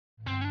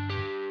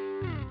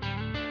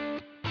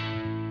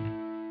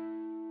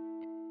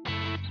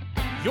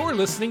You're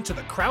listening to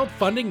the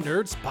Crowdfunding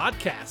Nerds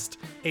Podcast,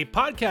 a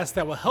podcast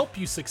that will help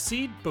you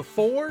succeed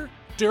before,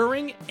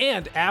 during,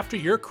 and after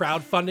your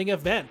crowdfunding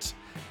event.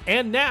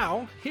 And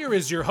now, here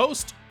is your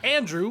host,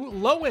 Andrew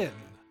Lowen.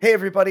 Hey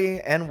everybody,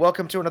 and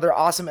welcome to another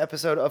awesome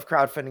episode of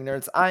Crowdfunding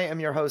Nerds. I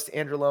am your host,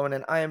 Andrew Lowen,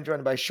 and I am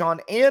joined by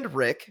Sean and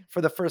Rick for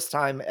the first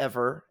time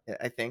ever,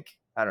 I think.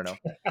 I don't know.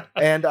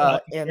 And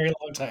Very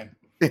long time.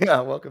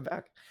 Yeah, welcome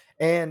back.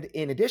 And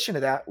in addition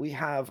to that, we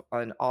have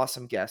an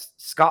awesome guest.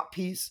 Scott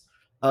Pease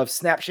of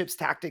Snapships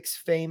Tactics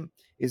fame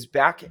is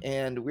back,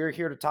 and we're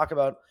here to talk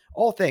about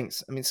all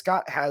things. I mean,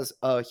 Scott has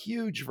a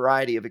huge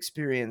variety of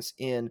experience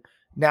in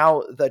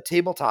now the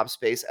tabletop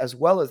space as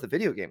well as the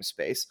video game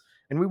space.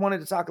 And we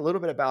wanted to talk a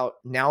little bit about,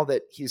 now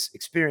that he's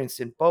experienced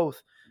in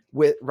both,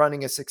 with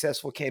running a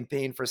successful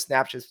campaign for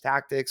Snapships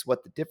Tactics,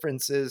 what the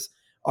differences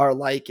are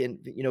like in,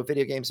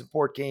 video games and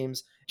board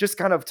games, just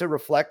kind of to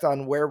reflect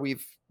on where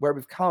we've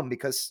come,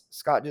 because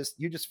Scott,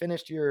 you just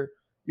finished your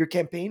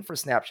campaign for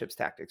Snapships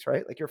Tactics,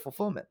 right? Like your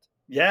fulfillment.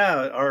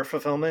 Yeah, our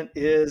fulfillment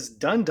is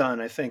done.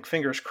 I think,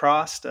 fingers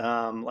crossed.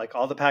 Like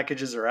all the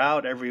packages are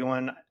out.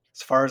 Everyone,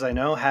 as far as I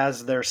know,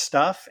 has their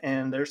stuff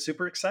and they're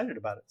super excited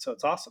about it. So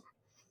it's awesome.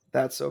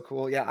 That's so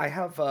cool. Yeah,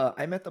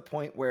 I'm at the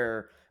point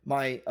where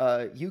my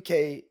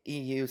UK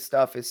EU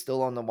stuff is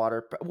still on the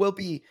water. Will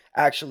be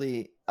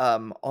actually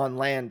on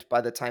land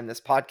by the time this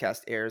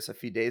podcast airs a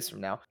few days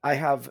from now. I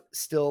have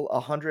still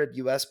 100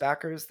 US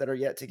backers that are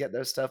yet to get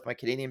their stuff. My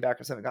Canadian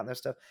backers haven't gotten their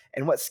stuff.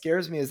 And what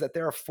scares me is that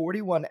there are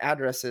 41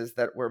 addresses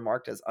that were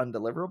marked as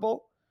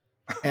undeliverable.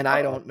 And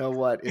I don't know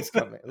what is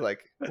coming.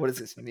 Like, what does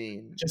this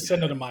mean? Just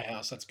send it to my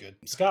house. That's good.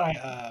 Scott,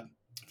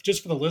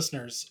 just for the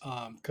listeners,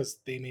 because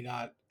they may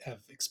not have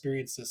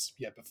experienced this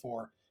yet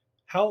before,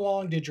 how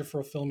long did your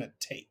fulfillment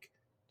take?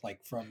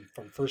 Like from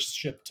first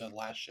ship to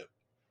last ship?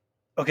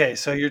 Okay,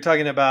 so you're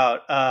talking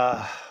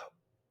about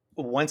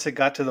once it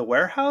got to the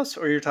warehouse,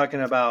 or you're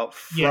talking about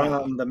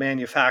from the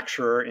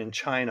manufacturer in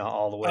China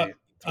all the way?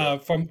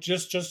 From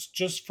just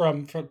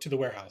from to the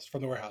warehouse,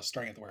 from the warehouse,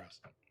 starting at the warehouse.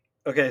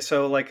 Okay,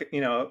 so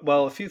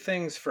a few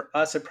things for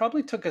us. It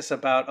probably took us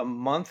about a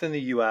month in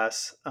the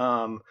US,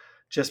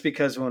 just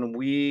because when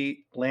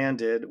we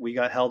landed, we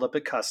got held up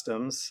at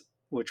customs,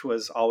 which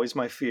was always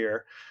my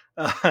fear.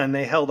 And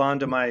they held on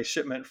to my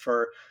shipment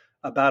for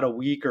about a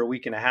week or a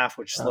week and a half,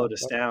 which slowed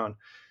us down.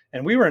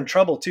 And we were in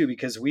trouble too,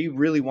 because we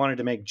really wanted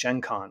to make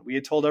Gen Con. We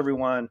had told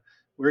everyone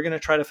we were going to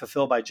try to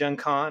fulfill by Gen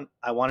Con.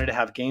 I wanted to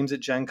have games at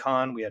Gen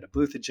Con. We had a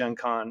booth at Gen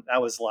Con.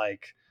 That was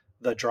like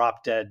the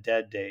drop dead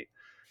date.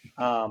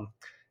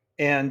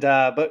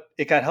 But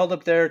it got held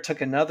up there. It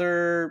took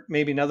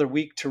maybe another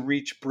week to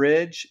reach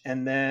Bridge.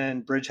 And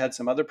then Bridge had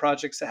some other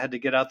projects that had to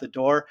get out the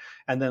door.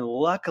 And then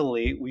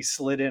luckily we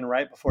slid in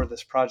right before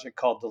this project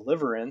called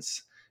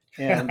Deliverance.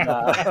 And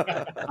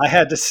I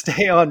had to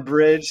stay on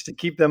Bridge to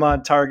keep them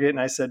on target. And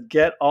I said,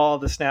 get all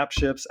the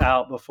Snapships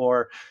out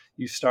before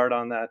you start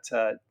on that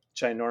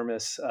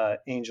ginormous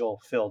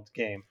angel-filled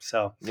game.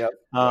 So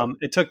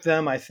It took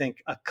them, I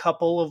think, a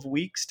couple of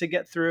weeks to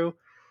get through,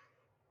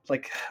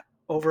 like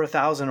over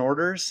 1,000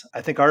 orders. I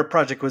think our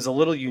project was a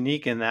little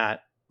unique in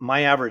that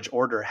my average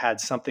order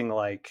had something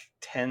like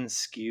 10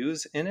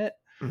 SKUs in it.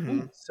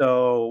 Mm-hmm.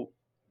 So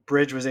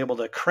Bridge was able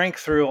to crank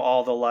through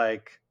all the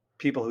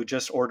people who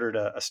just ordered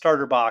a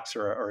starter box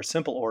or a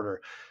simple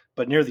order.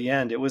 But near the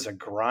end, it was a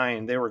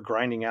grind. They were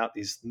grinding out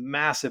these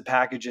massive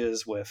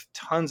packages with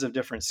tons of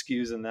different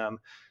SKUs in them.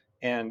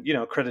 And,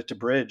 credit to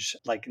Bridge,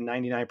 like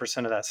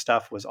 99% of that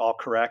stuff was all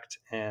correct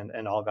and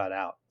all got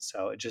out.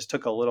 So it just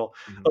took a little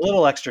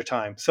extra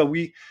time. So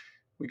we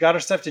got our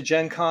stuff to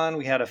Gen Con.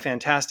 We had a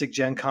fantastic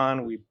Gen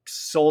Con. We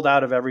sold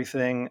out of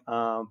everything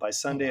by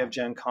Sunday of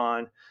Gen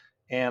Con.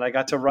 And I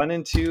got to run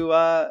into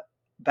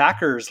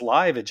backers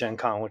live at Gen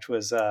Con, which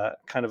was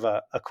kind of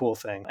a cool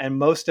thing. And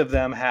most of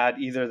them had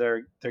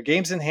either their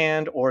games in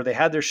hand or they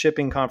had their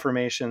shipping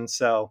confirmation.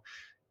 So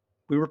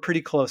we were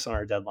pretty close on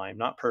our deadline.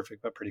 Not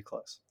perfect, but pretty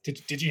close.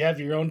 Did you have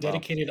your own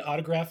dedicated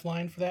autograph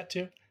line for that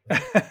too?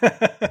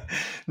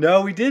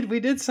 No, we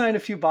did sign a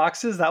few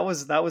boxes. That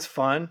was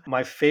fun.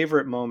 My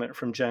favorite moment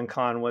from Gen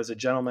Con was a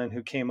gentleman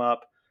who came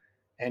up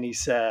and he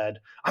said,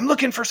 "I'm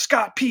looking for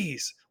Scott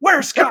Pease.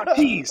 Where's Scott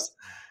Pease?"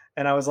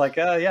 And I was like,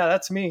 yeah,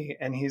 that's me.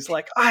 And he's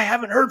like, "I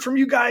haven't heard from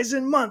you guys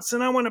in months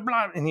and I want to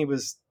blah." And he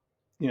was,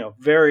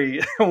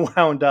 very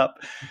wound up.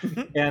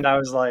 And I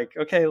was like,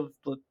 okay,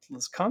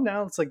 let's calm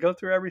down. Let's go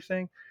through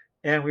everything.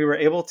 And I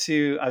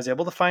was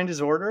able to find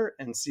his order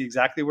and see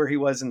exactly where he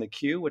was in the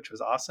queue, which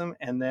was awesome.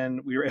 And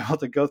then we were able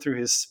to go through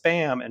his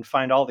spam and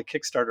find all the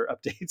Kickstarter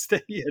updates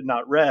that he had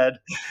not read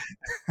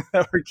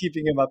that were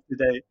keeping him up to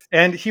date.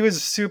 And he was a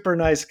super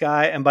nice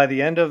guy. And by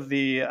the end of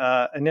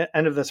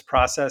this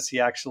process, he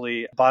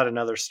actually bought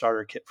another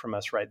starter kit from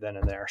us right then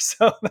and there.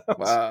 So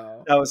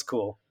that was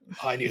cool.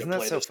 I need to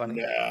play this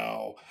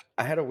now.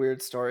 I had a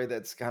weird story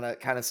that's kind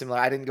of similar.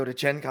 I didn't go to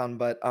Gen Con,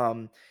 but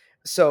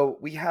so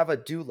we have a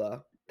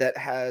doula that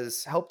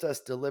has helped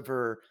us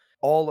deliver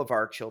all of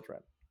our children.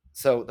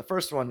 So the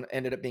first one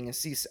ended up being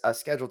a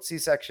scheduled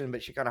C-section,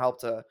 but she kind of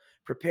helped to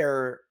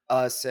prepare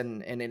us,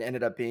 and it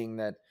ended up being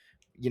that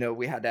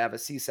we had to have a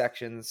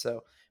C-section.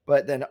 So,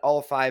 but then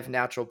all 5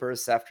 natural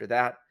births after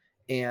that.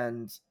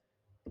 And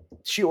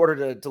she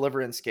ordered a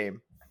deliverance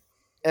game.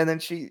 And then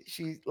she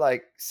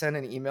like sent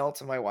an email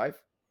to my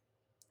wife,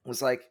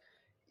 was like,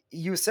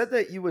 you said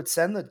that you would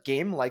send the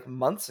game like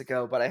months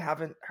ago, but I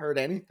haven't heard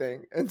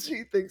anything. And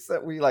she thinks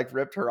that we like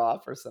ripped her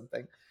off or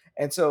something.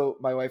 And so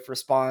my wife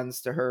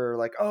responds to her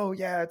like, oh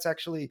yeah,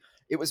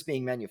 it was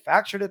being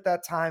manufactured at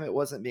that time. It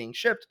wasn't being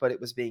shipped, but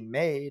it was being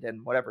made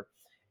and whatever.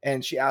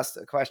 And she asked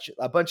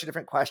a bunch of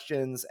different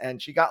questions,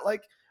 and she got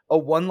like a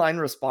 1-line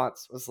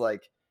response, was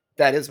like,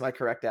 that is my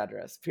correct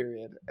address,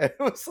 period. And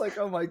it was like,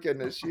 oh my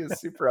goodness, she is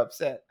super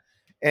upset.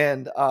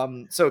 And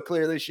so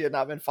clearly she had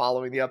not been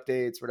following the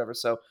updates, whatever.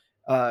 So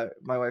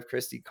my wife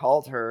Christy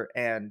called her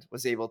and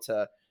was able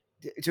to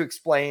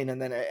explain,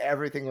 and then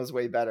everything was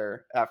way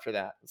better after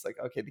that. It's like,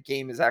 okay, the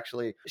game is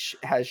actually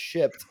has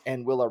shipped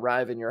and will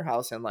arrive in your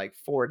house in like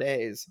 4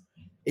 days.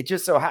 It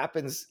just so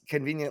happens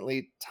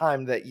conveniently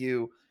timed that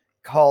you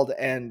called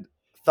and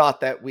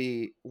thought that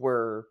we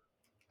were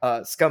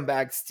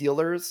scumbag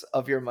stealers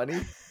of your money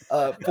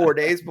 4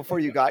 days before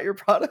you got your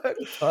product.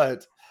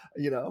 But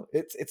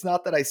it's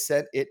not that I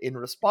sent it in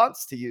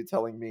response to you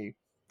telling me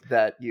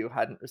that you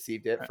hadn't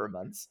received it for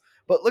months.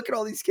 But look at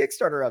all these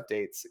Kickstarter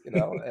updates,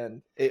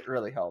 and it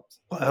really helped.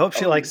 Well, I hope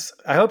she likes.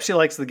 I hope she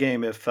likes the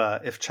game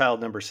if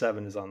child number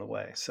 7 is on the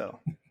way. So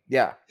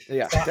yeah,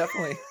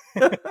 definitely.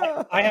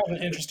 I have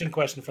an interesting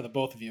question for the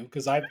both of you,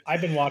 because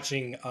I've been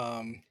watching,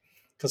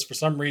 because for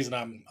some reason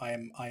I'm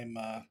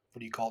what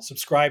do you call it,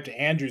 subscribed to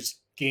Andrew's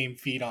game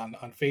feed on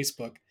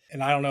Facebook.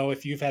 And I don't know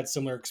if you've had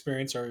similar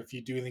experience or if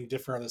you do anything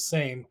different or the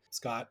same,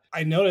 Scott.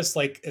 I noticed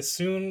like as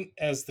soon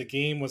as the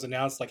game was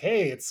announced, like,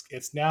 hey,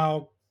 it's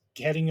now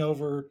heading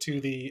over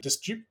to the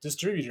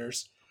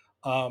distributors.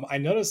 I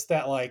noticed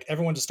that like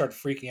everyone just started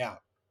freaking out.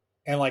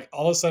 And like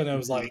all of a sudden it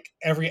was like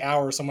every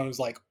hour someone was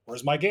like,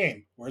 where's my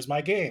game? Where's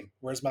my game?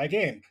 Where's my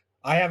game?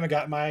 I haven't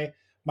got my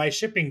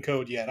shipping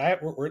code yet.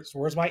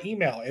 Where's my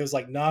email? It was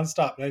like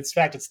nonstop. And in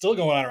fact, it's still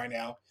going on right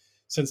now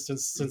since the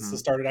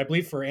started. I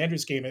believe for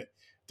Andrew's game,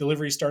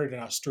 delivery started in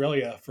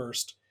Australia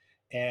first.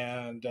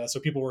 And so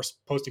people were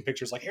posting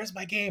pictures like, here's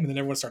my game. And then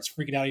everyone starts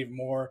freaking out even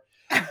more.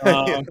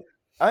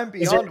 I'm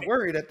beyond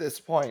worried at this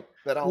point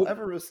that I'll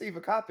ever receive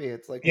a copy.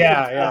 It's like,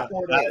 yeah.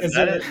 4 days. Is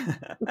there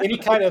any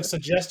kind of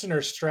suggestion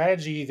or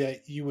strategy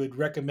that you would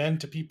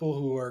recommend to people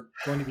who are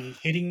going to be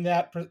hitting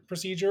that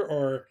procedure,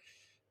 or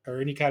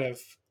any kind of,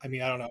 I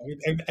mean, I don't know.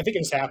 I think it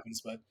just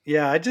happens, but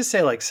yeah, I'd just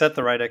say like set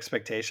the right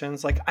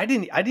expectations. Like I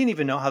didn't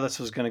even know how this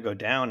was going to go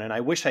down, and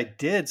I wish I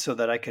did so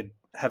that I could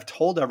have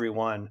told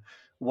everyone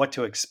what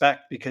to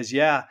expect, because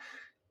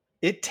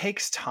it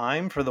takes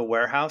time for the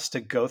warehouse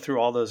to go through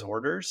all those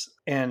orders.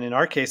 And in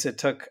our case, it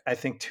took, I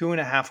think,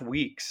 2.5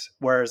 weeks.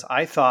 Whereas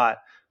I thought,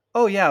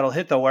 oh yeah, it'll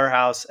hit the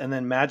warehouse and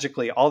then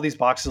magically all these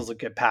boxes will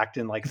get packed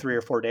in like 3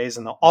 or 4 days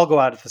and they'll all go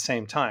out at the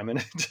same time.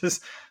 And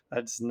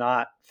that's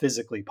not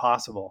physically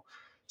possible.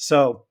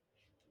 So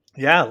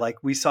yeah,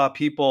 like we saw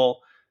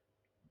people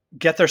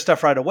get their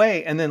stuff right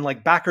away. And then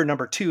like backer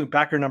number 2,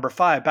 backer number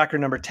 5, backer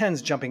number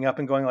 10's jumping up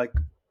and going like,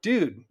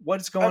 dude,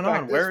 what's going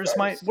on? Where's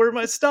my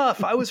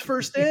stuff? I was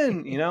first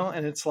in,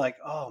 and it's like,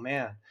 oh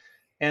man.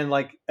 And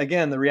like,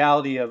 again, the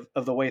reality of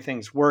the way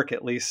things work,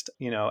 at least,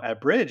 at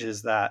Bridge,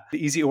 is that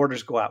the easy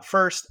orders go out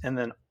first. And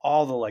then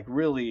all the like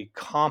really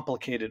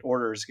complicated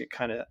orders get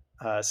kind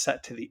of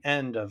set to the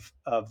end of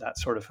that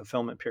sort of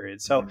fulfillment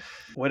period. So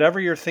whatever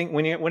you're thinking,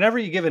 whenever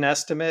you give an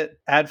estimate,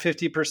 add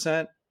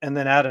 50% and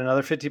then add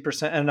another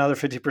 50% and another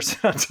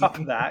 50% on top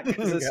of that,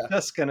 because it's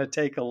just going to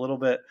take a little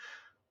bit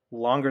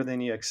longer than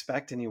you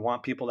expect, and you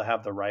want people to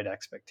have the right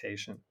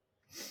expectation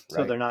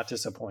so they're not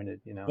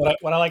disappointed.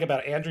 What I like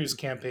about Andrew's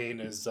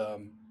campaign is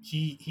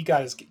he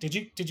got his. Did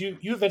you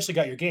eventually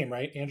got your game,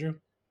 right, Andrew?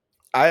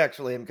 I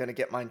actually am going to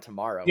get mine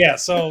tomorrow. Yeah,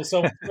 so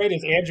great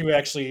is Andrew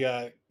actually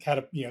had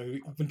a,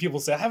 when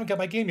people say I haven't got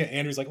my game yet,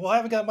 Andrew's like, well, I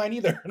haven't got mine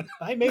either.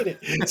 I made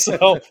it.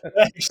 So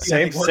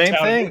same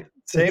thing.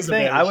 Same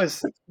thing. I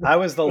was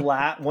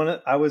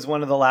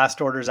one of the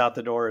last orders out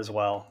the door as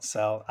well.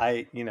 So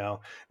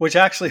which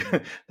actually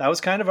that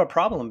was kind of a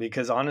problem,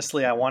 because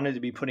honestly, I wanted to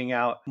be putting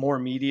out more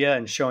media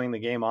and showing the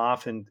game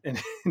off and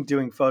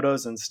doing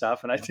photos and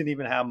stuff, and I didn't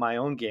even have my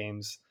own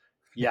games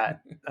yet,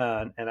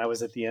 and I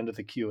was at the end of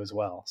the queue as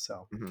well.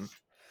 So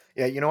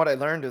yeah, what I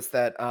learned is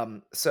that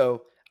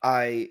so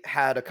I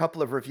had a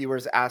couple of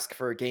reviewers ask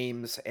for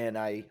games, and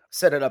I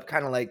set it up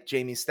kind of like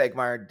Jamie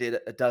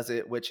Stegmeyer does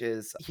it, which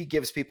is he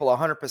gives people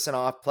 100%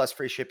 off plus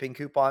free shipping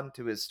coupon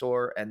to his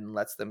store and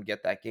lets them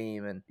get that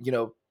game, and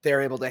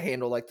they're able to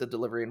handle like the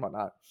delivery and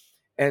whatnot.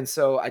 And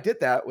so I did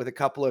that with a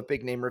couple of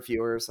big name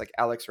reviewers like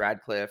Alex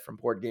Radcliffe from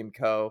Board Game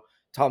Co.,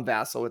 Tom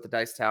Vassell with the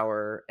Dice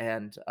Tower,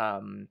 and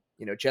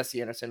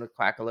Jesse Anderson with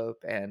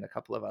Quackalope, and a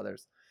couple of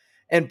others.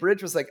 And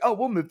Bridge was like, oh,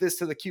 we'll move this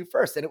to the queue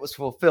first. And it was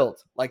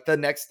fulfilled. Like the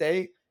next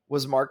day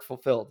was marked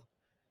fulfilled.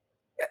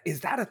 Is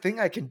that a thing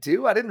I can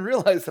do? I didn't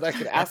realize that I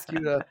could ask you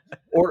to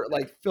order,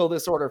 like fill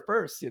this order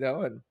first,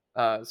 and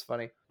it's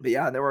funny. But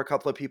yeah, there were a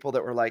couple of people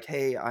that were like,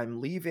 hey, I'm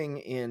leaving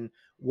in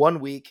 1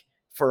 week.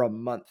 for a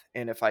month,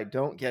 and if I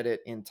don't get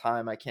it in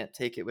time, I can't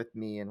take it with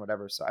me and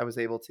whatever. So I was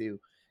able to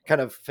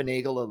kind of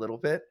finagle a little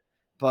bit,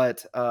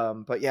 but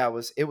yeah,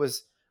 it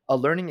was a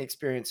learning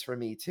experience for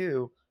me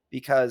too,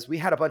 because we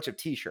had a bunch of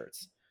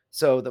T-shirts.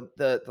 So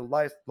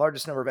the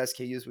largest number of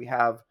SKUs we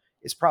have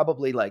is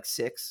probably like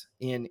 6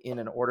 in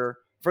an order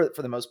for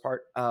the most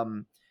part.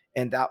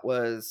 And that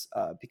was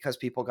because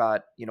people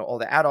got, all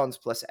the add-ons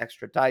plus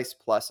extra dice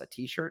plus a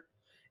T-shirt.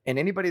 And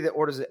anybody that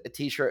orders a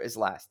T-shirt is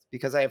last,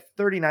 because I have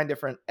 39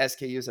 different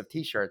SKUs of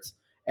T-shirts,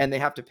 and they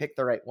have to pick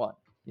the right one.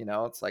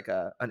 It's like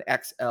an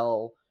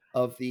XL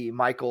of the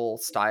Michael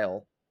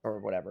style or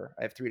whatever.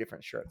 I have 3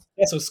 different shirts.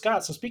 Yeah. So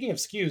Scott, so speaking of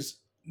SKUs,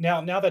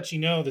 now that you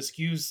know the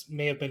SKUs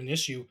may have been an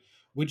issue,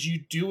 would you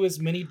do as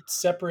many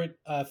separate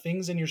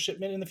things in your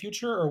shipment in the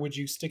future, or would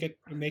you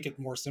make it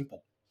more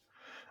simple?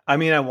 I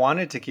mean, I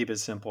wanted to keep it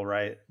simple,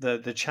 right?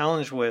 The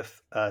challenge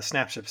with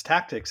Snapship's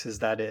Tactics is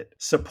that it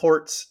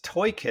supports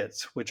toy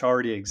kits which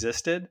already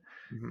existed,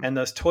 Mhm. and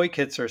those toy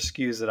kits are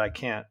SKUs that I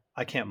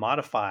can't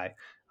modify.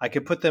 I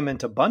could put them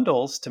into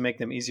bundles to make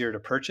them easier to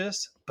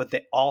purchase, but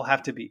they all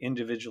have to be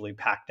individually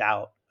packed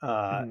out,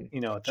 Mhm.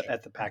 at Gotcha.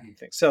 the packing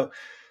thing. So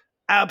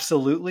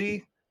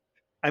absolutely,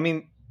 I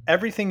mean,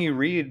 everything you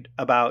read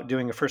about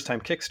doing a first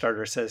time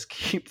Kickstarter says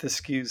keep the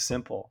SKUs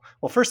simple.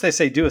 Well, first they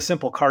say do a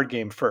simple card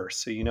game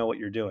first, so you know what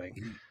you're doing.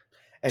 Mhm.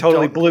 And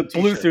Totally don't blew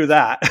include blew through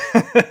T-shirts.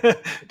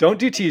 that. Don't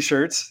do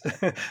T-shirts.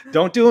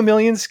 Don't do a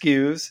million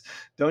SKUs.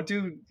 Don't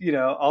do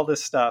all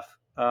this stuff.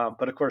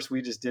 But of course,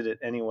 we just did it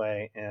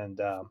anyway,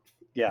 and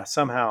yeah,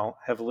 somehow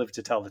have lived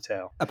to tell the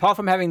tale. Apart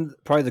from having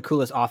probably the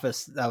coolest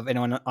office of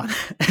anyone on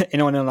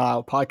anyone on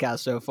our podcast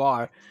so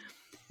far,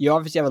 you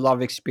obviously have a lot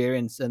of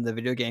experience in the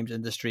video games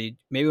industry.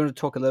 Maybe we want to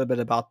talk a little bit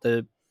about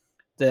the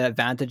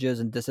advantages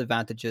and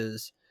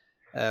disadvantages,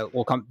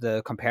 or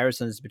the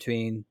comparisons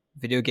between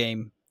video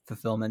game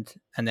fulfillment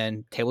and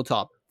then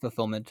tabletop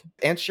fulfillment.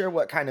 And share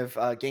what kind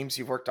of games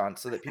you've worked on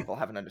so that people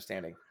have an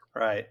understanding.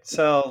 Right.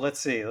 So let's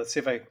see. Let's see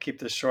if I can keep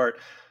this short.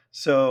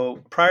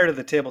 So prior to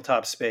the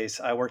tabletop space,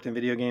 I worked in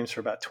video games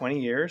for about 20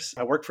 years.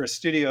 I worked for a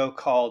studio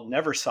called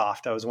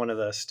Neversoft. I was one of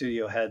the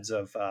studio heads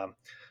of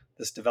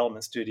this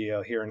development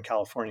studio here in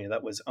California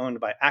that was owned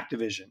by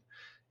Activision.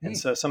 And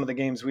so some of the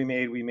games we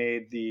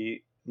made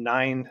the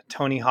 9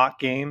 Tony Hawk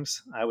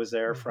games. I was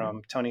there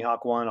from Tony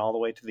Hawk 1 all the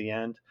way to the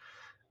end.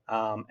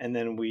 And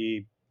then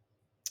we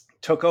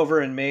took over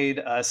and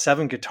made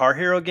 7 Guitar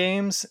Hero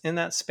games in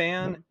that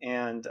span,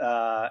 and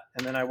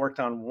then I worked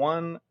on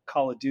 1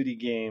 Call of Duty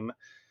game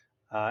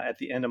at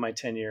the end of my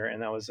tenure,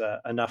 and that was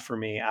enough for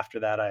me. After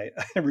that, I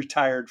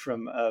retired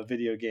from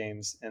video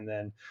games, and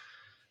then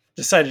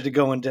decided to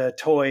go into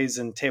toys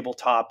and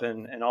tabletop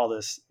and all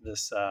this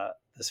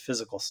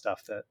physical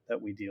stuff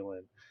that we deal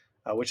in,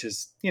 which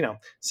is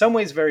some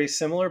ways very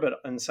similar, but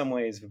in some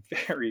ways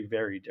very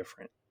very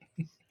different.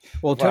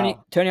 Well,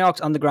 Wow. Tony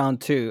Hawk's Underground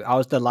 2, I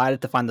was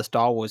delighted to find the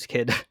Star Wars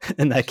kid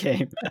in that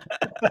game.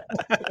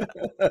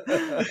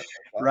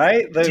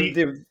 Right? Do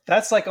you-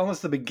 That's like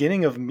almost the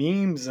beginning of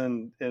memes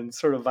and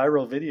sort of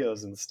viral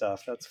videos and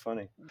stuff. That's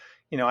funny.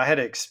 I had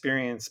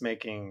experience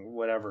making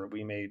whatever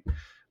we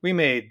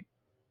made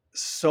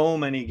so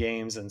many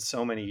games in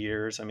so many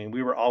years. I mean,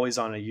 we were always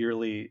on a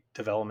yearly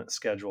development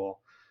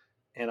schedule.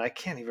 And I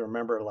can't even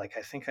remember, like,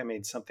 I think I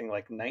made something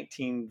like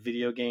 19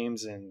 video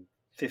games in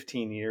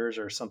 15 years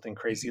or something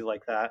crazy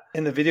like that.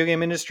 In the video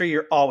game industry,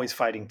 you're always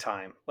fighting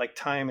time. Like,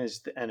 time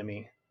is the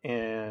enemy,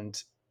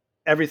 and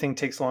everything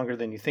takes longer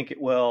than you think it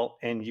will.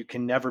 And you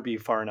can never be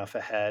far enough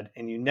ahead,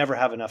 and you never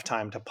have enough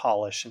time to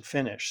polish and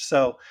finish.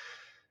 So,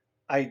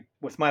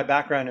 with my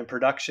background in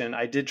production,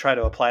 I did try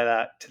to apply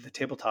that to the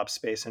tabletop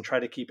space and try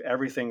to keep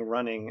everything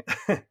running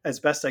as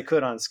best I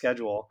could on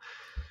schedule.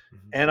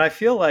 And I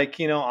feel like,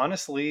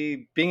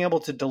 honestly, being able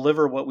to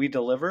deliver what we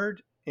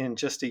delivered in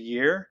just a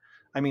year,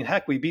 I mean,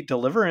 heck, we beat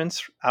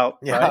Deliverance out,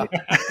 Yeah.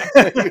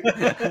 right?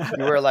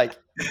 You were like,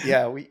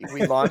 yeah, we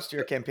launched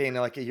your campaign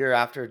like a year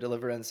after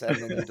Deliverance, and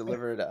then you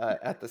delivered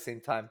at the same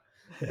time.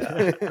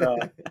 Yeah.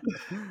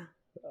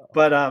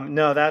 But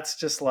no, that's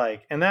just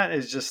like, and that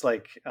is just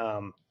like,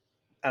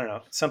 I don't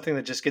know, something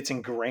that just gets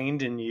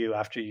ingrained in you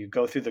after you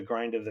go through the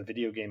grind of the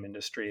video game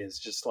industry is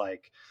just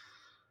like,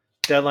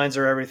 deadlines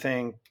are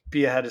everything,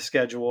 be ahead of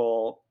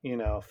schedule,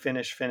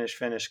 finish,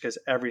 because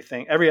every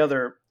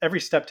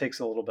step takes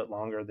a little bit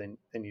longer than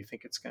you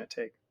think it's going to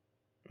take.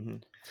 Mm-hmm.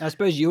 I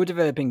suppose you were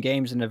developing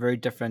games in a very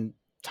different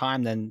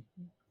time than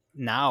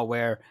now,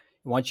 where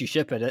once you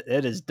ship it,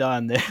 it is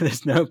done.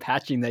 There's no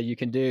patching that you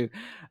can do,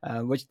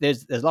 which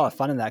there's a lot of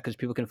fun in that because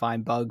people can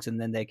find bugs and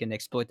then they can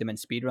exploit them in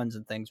speedruns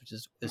and things, which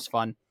is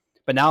fun.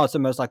 But now it's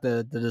almost like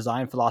the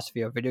design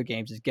philosophy of video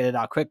games is get it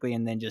out quickly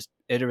and then just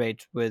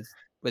iterate with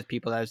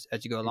people as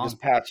you go You along. just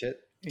patch it.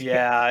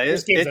 Yeah,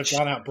 There's games that have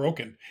gone out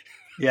broken.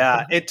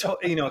 Yeah, it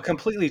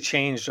completely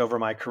changed over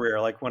my career.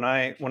 Like when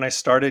I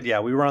started,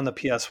 yeah, we were on the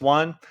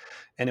PS1,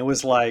 and it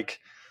was like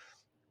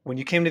when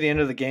you came to the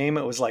end of the game,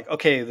 it was like,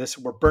 okay,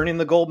 we're burning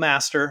the gold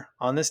master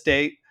on this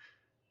date.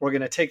 We're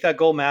going to take that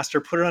gold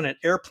master, put it on an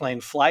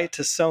airplane, fly it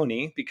to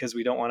Sony because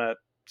we don't want to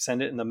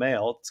send it in the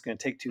mail. It's going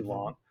to take too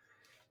long.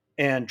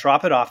 and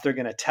drop it off. They're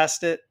going to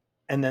test it.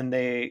 And then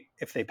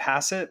if they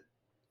pass it,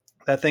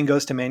 that thing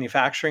goes to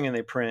manufacturing and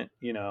they print,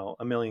 1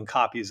 million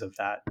copies of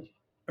that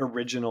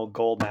original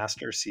Gold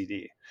Master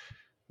CD.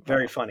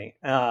 Very funny.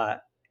 And,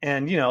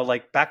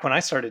 like back when I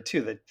started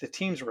too, the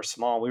teams were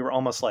small. We were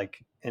almost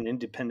like an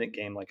independent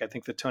game. Like I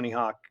think the Tony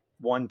Hawk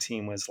 1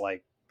 team was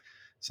like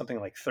something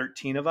like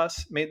 13 of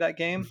us made that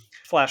game.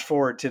 Flash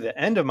forward to the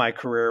end of my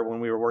career when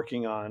we were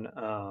working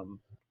on,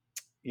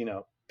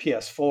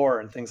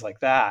 PS4 and things like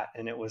that.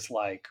 And it was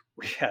like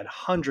we had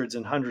hundreds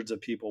and hundreds of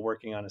people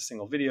working on a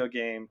single video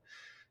game.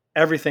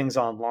 Everything's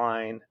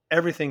online.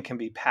 Everything can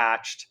be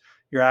patched.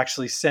 You're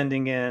actually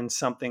sending in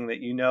something that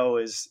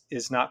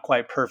is not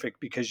quite perfect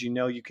because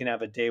you can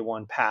have a day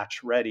one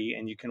patch ready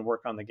and you can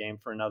work on the game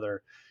for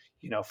another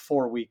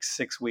 4 weeks,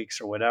 6 weeks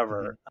or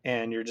whatever.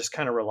 And you're just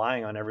kind of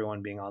relying on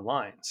everyone being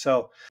online.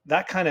 So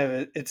that kind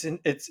of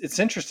it's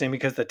interesting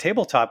because the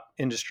tabletop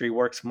industry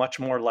works much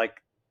more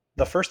like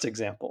the first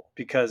example,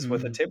 because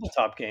with a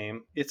tabletop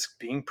game, it's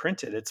being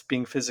printed, it's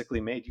being physically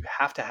made. You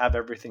have to have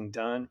everything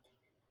done.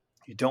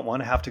 You don't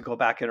want to have to go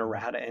back and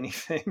errata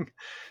anything.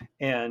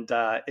 And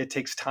it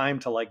takes time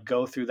to like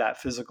go through that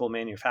physical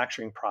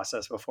manufacturing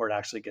process before it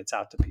actually gets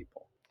out to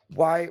people.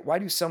 Why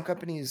do some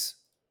companies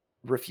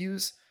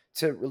refuse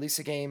to release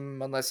a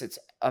game unless it's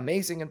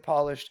amazing and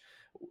polished,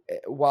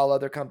 while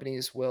other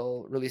companies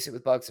will release it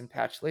with bugs and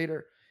patch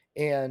later?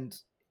 And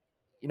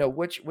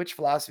which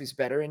philosophy is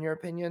better in your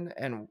opinion?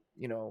 And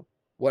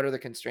what are the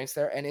constraints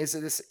there? And is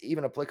this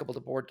even applicable to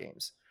board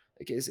games?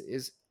 Like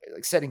is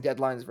like setting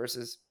deadlines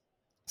versus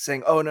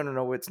saying, oh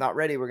no, it's not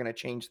ready, we're going to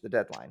change the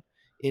deadline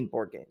in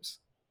board games?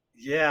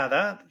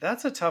 Yeah,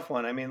 that's a tough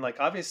one. I mean, like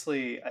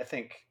obviously, I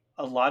think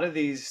a lot of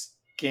these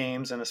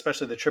games, and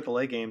especially the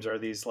AAA games, are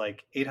these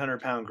like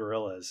 800-pound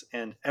gorillas,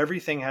 and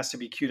everything has to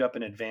be queued up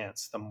in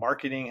advance. The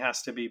marketing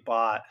has to be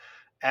bought,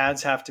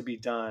 ads have to be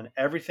done.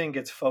 Everything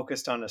gets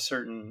focused on a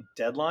certain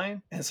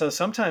deadline, and so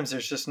sometimes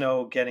there's just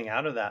no getting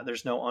out of that.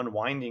 There's no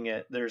unwinding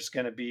it. There's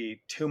going to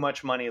be too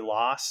much money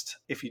lost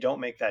if you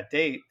don't make that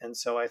date. And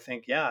so I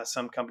think, yeah,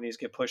 some companies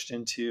get pushed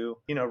into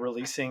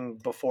releasing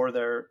before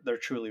they're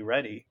truly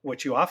ready.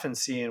 What you often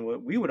see, and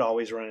what we would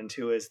always run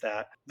into, is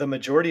that the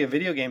majority of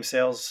video game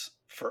sales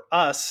for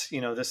us,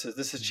 this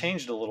has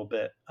changed a little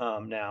bit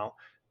now,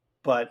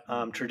 but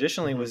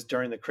traditionally was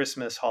during the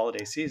Christmas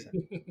holiday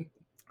season.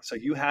 So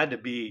you had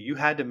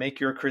to make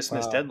your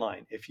Christmas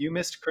deadline. If you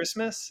missed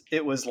Christmas,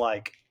 it was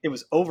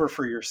over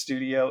for your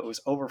studio. It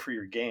was over for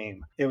your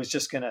game. It was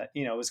just it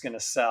was gonna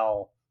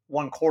sell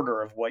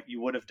 1/4 of what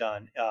you would have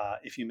done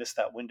if you missed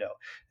that window.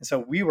 And so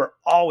we were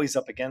always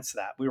up against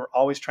that. We were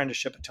always trying to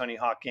ship a Tony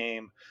Hawk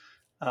game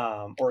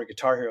or a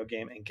Guitar Hero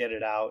game and get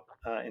it out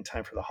in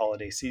time for the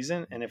holiday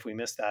season. And if we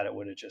missed that, it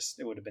would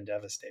have been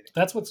devastating.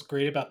 That's what's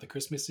great about the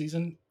Christmas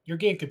season. Your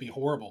game could be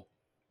horrible,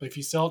 but if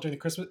you sell it during the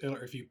Christmas,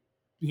 or if you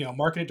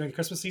market it during the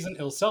Christmas season,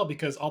 it'll sell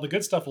because all the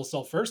good stuff will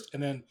sell first,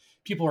 and then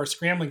people are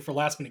scrambling for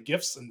last minute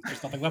gifts, and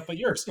there's nothing left but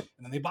yours, and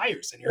then they buy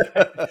yours, and you're.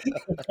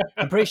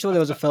 I'm pretty sure there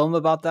was a film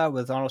about that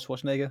with Arnold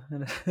Schwarzenegger.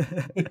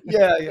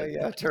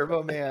 Yeah,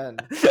 Turbo Man.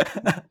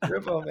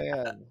 Turbo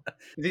Man.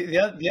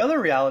 The other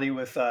reality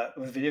with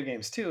video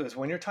games too is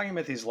when you're talking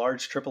about these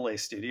large AAA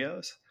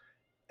studios,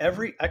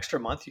 every extra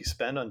month you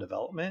spend on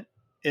development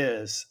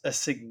is a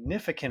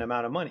significant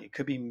amount of money. It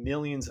could be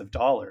millions of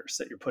dollars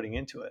that you're putting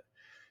into it.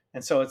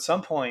 And so at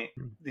some point,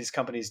 these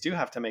companies do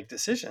have to make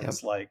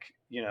decisions like,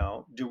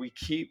 do we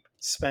keep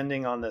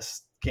spending on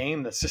this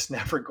game that's just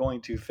never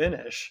going to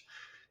finish?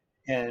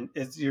 And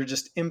you're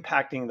just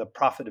impacting the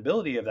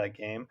profitability of that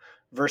game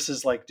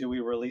versus like, do we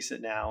release it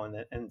now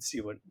and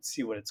see what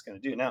it's going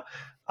to do? Now,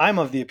 I'm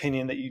of the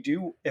opinion that you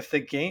do, if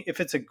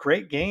it's a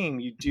great game,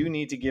 you do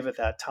need to give it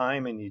that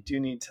time, and you do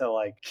need to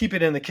like keep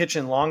it in the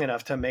kitchen long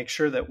enough to make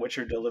sure that what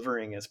you're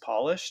delivering is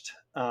polished.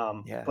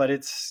 But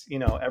it's,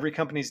 every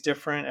company's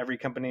different. Every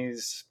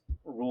company's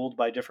ruled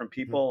by different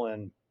people.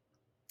 And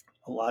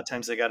a lot of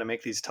times they got to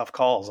make these tough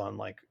calls on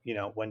like,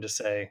 when to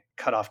say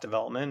cut off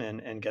development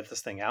and get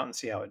this thing out and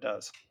see how it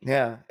does.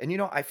 Yeah. And,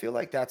 I feel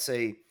like that's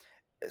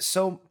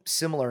so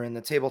similar in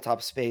the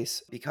tabletop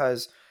space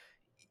because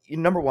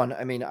number one,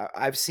 I mean,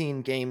 I've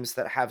seen games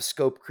that have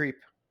scope creep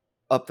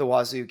up the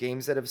wazoo,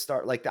 games that have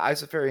started like the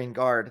Isofarian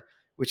Guard,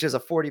 which is a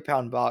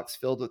 40-pound box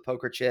filled with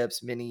poker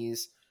chips,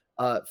 minis,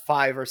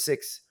 5 or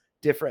 6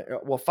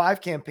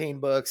 5 campaign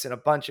books and a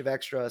bunch of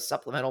extra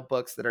supplemental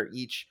books that are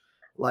each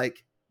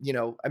like,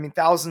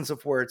 thousands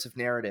of words of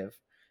narrative.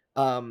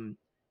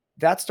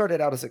 That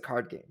started out as a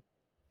card game.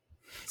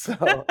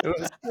 So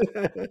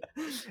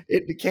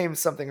it became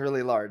something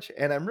really large.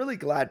 And I'm really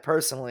glad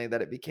personally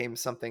that it became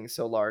something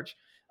so large.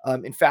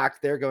 In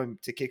fact, they're going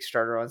to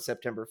Kickstarter on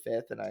September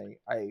 5th, and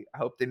I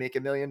hope they make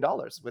 $1 million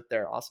with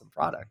their awesome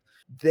product.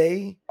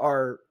 They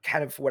are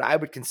kind of what I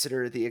would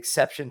consider the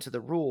exception to the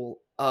rule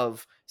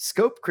of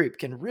scope creep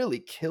can really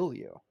kill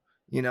you,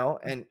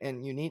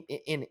 and you need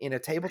in a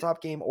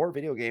tabletop game or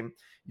video game,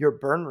 your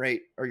burn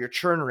rate or your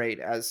churn rate,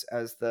 as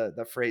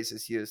the phrase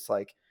is used,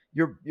 like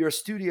your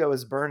studio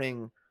is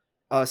burning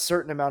a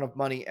certain amount of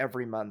money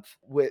every month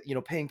with,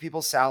 paying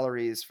people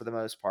salaries for the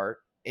most part.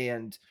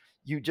 And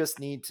you just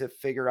need to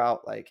figure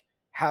out like,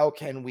 how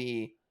can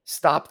we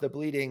stop the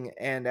bleeding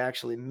and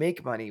actually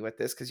make money with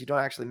this? Because you don't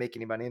actually make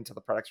any money until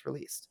the product's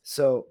released.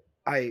 So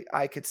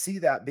I could see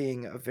that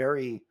being a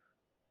very,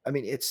 I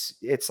mean,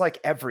 it's like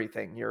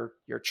everything, your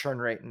churn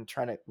rate and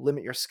trying to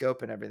limit your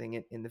scope and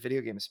everything in the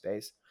video game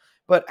space.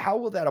 But how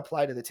will that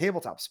apply to the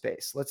tabletop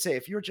space? Let's say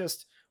if you're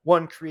just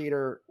one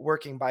creator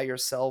working by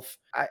yourself,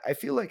 I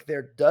feel like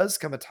there does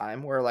come a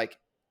time where like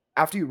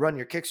after you run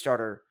your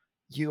Kickstarter,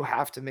 you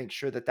have to make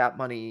sure that that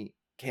money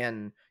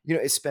can,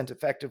 is spent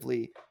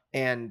effectively.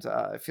 And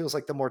it feels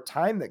like the more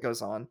time that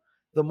goes on,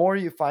 the more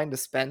you find to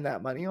spend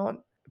that money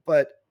on.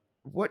 But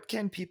what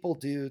can people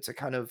do to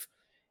kind of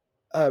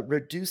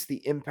reduce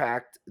the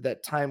impact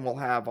that time will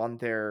have on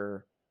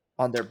their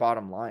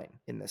bottom line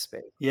in this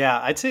space? Yeah,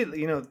 I'd say,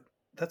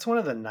 that's one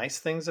of the nice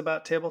things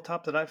about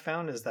tabletop that I've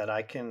found is that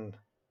I can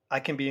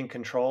be in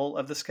control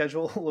of the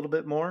schedule a little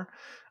bit more.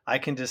 I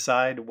can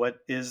decide what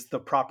is the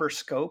proper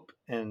scope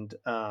and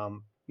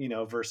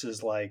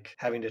versus like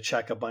having to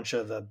check a bunch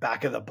of the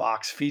back of the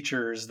box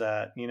features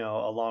that, a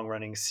long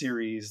running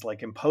series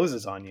like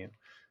imposes on you.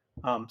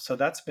 So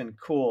that's been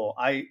cool.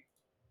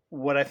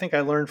 What I think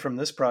I learned from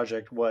this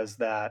project was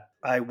that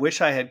I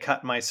wish I had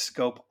cut my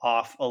scope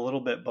off a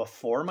little bit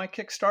before my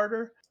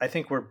Kickstarter. I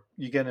think where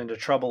you get into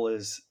trouble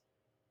is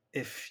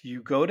if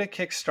you go to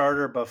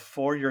Kickstarter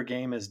before your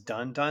game is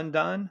done,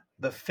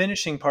 the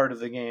finishing part of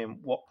the game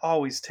will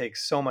always take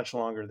so much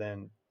longer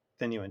than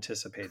you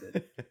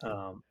anticipated.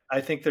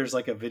 I think there's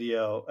like a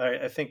video.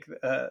 I think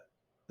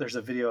there's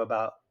a video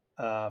about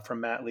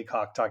from Matt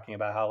Leacock talking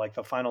about how like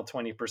the final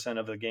 20%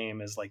 of the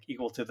game is like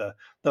equal to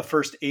the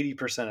first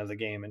 80% of the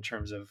game in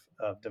terms of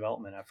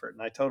development effort,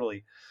 and I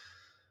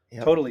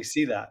Yep. totally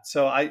see that.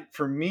 So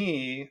for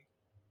me,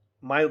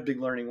 my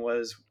big learning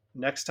was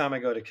next time I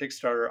go to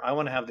Kickstarter, I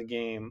want to have the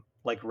game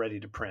like ready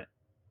to print.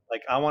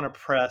 Like I want to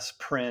press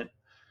print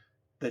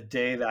the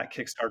day that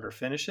Kickstarter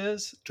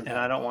finishes, and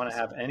I don't want to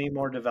have any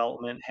more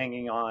development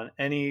hanging on,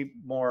 any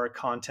more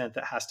content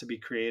that has to be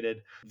created.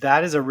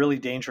 That is a really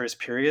dangerous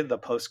period, the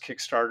post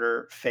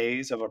Kickstarter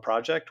phase of a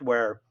project,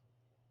 where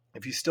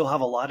if you still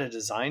have a lot of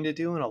design to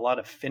do and a lot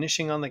of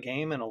finishing on the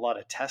game and a lot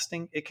of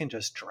testing, it can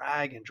just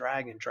drag and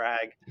drag and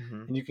drag.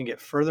 Hmm. And you can get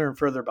further and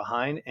further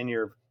behind, and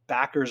your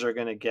backers are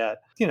going to get,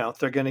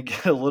 they're going to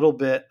get a little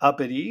bit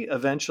uppity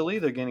eventually.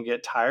 They're going to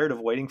get tired of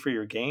waiting for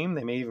your game.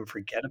 They may even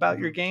forget about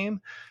your Hmm.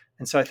 game.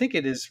 And so I think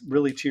it is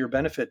really to your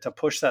benefit to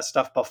push that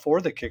stuff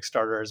before the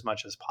Kickstarter as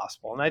much as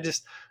possible. And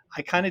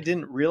I kind of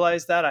didn't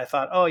realize that. I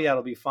thought, oh, yeah,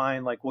 it'll be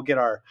fine. Like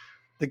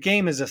the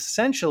game is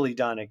essentially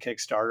done at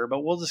Kickstarter,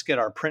 but we'll just get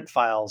our print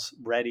files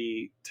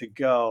ready to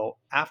go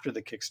after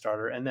the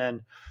Kickstarter. And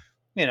then,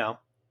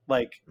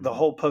 like the Hmm.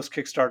 whole post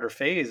Kickstarter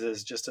phase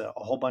is just a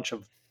whole bunch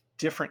of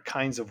different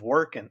kinds of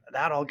work, and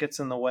that all gets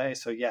in the way.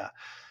 So yeah,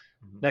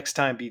 Hmm. next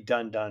time be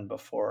done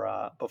before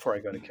I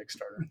go to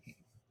Kickstarter.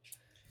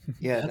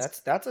 Yeah, and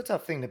That's that's a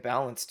tough thing to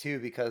balance too,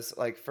 because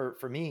like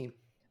for me,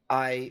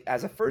 I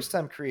as a first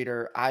time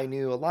creator, I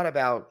knew a lot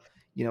about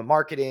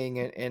marketing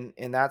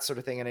and that sort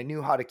of thing, and I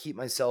knew how to keep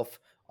myself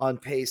on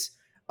pace.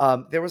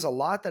 There was a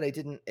lot that I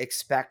didn't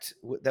expect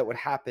that would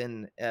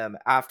happen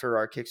after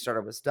our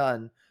Kickstarter was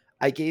done.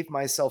 I gave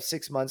myself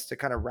 6 months to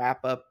kind of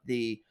wrap up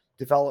the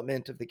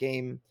development of the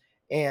game,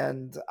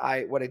 and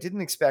I what I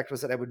didn't expect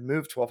was that I would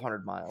move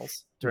 1,200 miles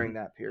Mhm. during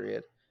that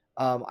period.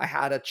 I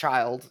had a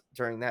child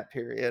during that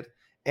period,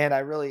 and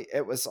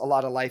it was a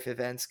lot of life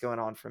events going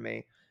on for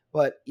me.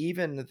 But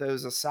even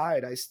those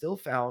aside, I still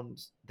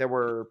found there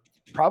were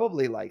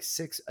probably like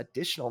 6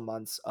 additional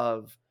months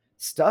of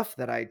stuff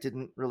that I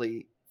didn't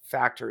really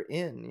factor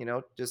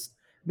in, just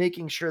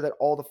making sure that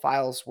all the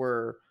files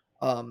were,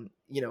 um,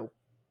 you know,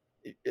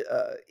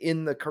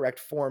 in the correct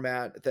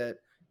format, that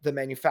the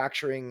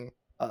manufacturing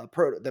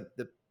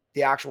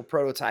the actual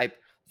prototype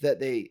that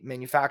they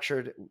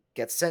manufactured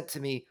gets sent to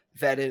me,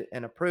 vetted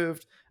and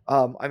approved.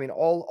 I mean,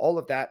 all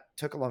of that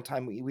took a long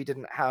time. We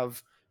didn't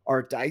have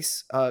our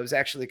dice. It was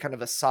actually kind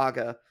of a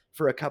saga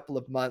for a couple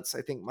of months.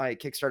 I think my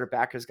Kickstarter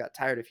backers got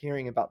tired of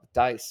hearing about the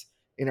dice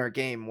in our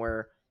game,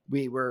 where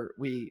we were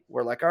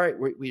like, all right,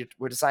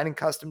 we're designing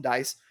custom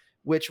dice,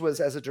 which was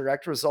as a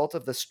direct result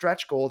of the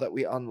stretch goal that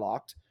we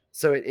unlocked.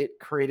 So it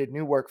created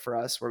new work for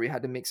us where we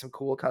had to make some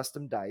cool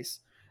custom dice.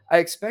 I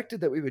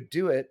expected that we would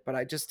do it, but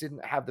I just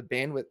didn't have the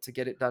bandwidth to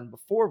get it done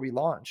before we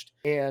launched.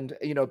 And,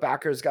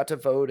 backers got to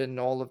vote and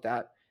all of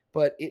that.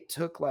 But it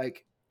took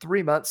like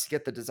 3 months to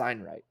get the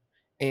design right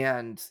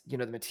and,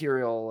 the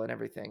material and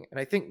everything. And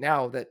I think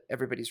now that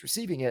everybody's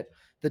receiving it,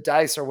 the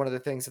dice are one of the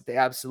things that they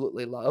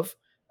absolutely love.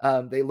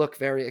 They look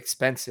very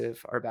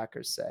expensive, our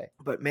backers say.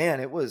 But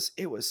man, it was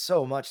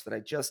so much that I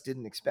just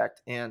didn't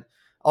expect. And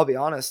I'll be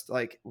honest,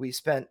 like we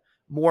spent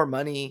more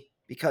money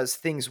because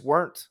things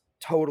weren't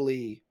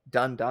totally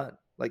done.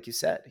 Like you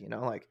said,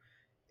 like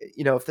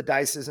if the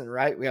dice isn't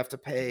right, we have to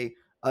pay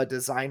a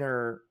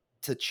designer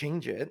to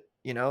change it.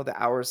 The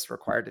hours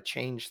required to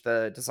change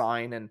the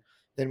design and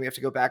Then we have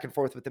to go back and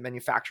forth with the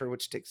manufacturer,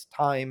 which takes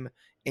time.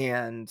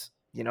 And,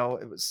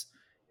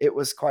 it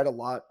was quite a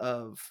lot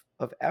of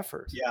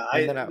effort. Yeah,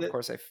 And then of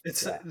course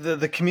it's yeah.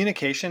 the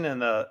communication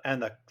and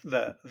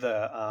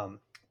the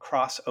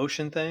cross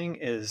ocean thing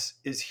is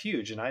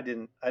huge, and I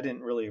didn't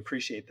really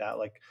appreciate that,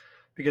 like,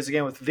 because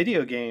again with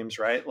video games,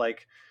 right?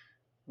 Like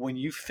when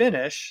you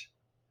finish,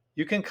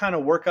 you can kind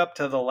of work up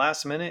to the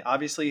last minute.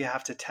 Obviously, you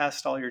have to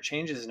test all your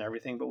changes and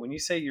everything, but when you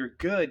say you're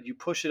good, you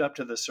push it up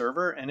to the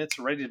server and it's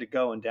ready to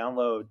go and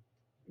download,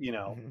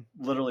 Mhm.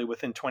 literally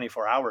within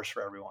 24 hours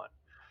for everyone.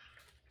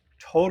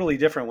 Totally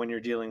different when you're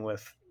dealing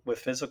with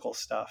physical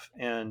stuff.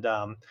 And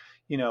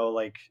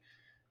like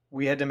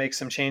we had to make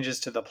some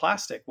changes to the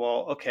plastic.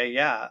 Well, okay,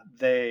 yeah,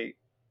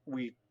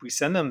 we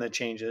send them the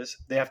changes.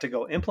 They have to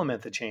go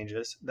implement the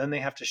changes. Then they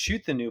have to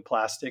shoot the new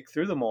plastic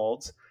through the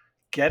molds,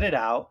 get it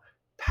out,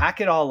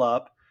 pack it all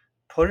up,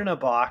 put it in a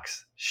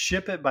box,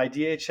 ship it by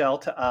DHL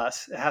to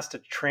us. It has to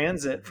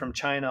transit from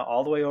China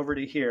all the way over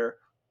to here.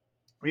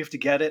 We have to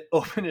get it,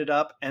 open it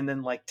up, and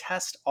then like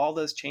test all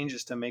those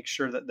changes to make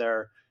sure that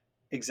they're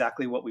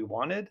exactly what we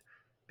wanted,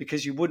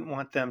 because you wouldn't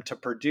want them to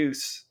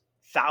produce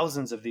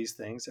thousands of these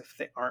things if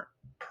they aren't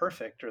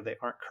perfect or they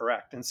aren't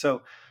correct. And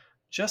so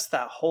just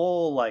that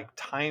whole like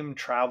time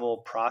travel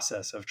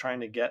process of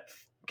trying to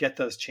get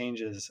those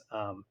changes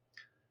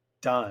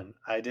done,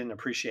 I didn't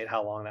appreciate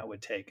how long that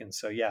would take. And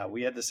so yeah,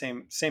 we had the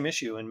same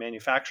issue in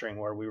manufacturing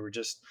where we were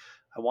just,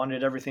 I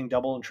wanted everything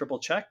double and triple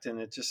checked, and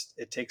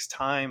it takes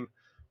time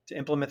to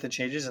implement the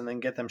changes and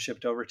then get them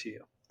shipped over to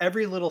you.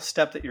 Every little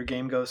step that your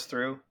game goes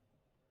through,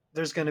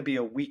 there's going to be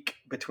a week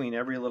between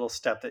every little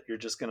step that you're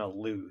just going to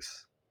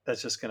lose.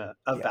 That's just going to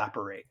Yeah.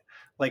 evaporate.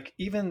 Like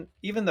even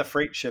the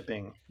freight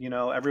shipping,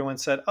 everyone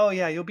said, "Oh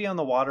yeah, you'll be on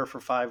the water for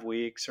 5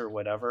 weeks or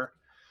whatever."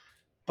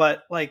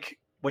 But like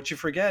what you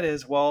forget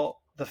is,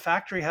 well, the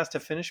factory has to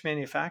finish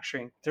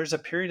manufacturing. There's a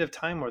period of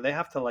time where they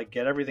have to like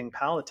get everything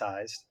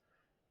palletized.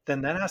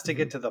 Then that has to Mhm.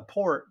 get to the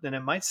port. Then it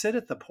might sit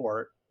at the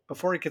port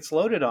before it gets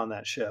loaded on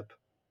that ship.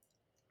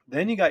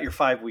 Then you got your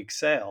 5 week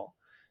sail.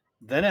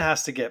 Then it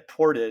has to get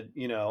ported,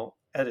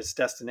 at its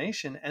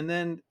destination. And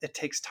then it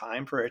takes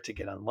time for it to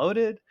get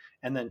unloaded,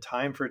 and then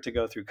time for it to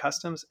go through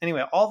customs.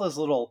 Anyway, all those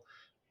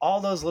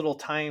little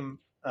time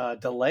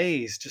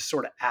delays just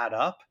sort of add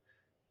up,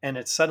 and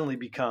it suddenly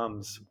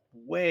becomes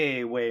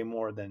way way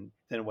more than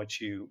what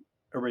you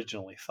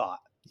originally thought.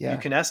 You Yeah.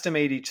 can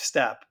estimate each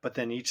step, but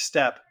then each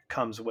step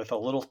comes with a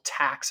little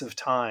tax of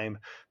time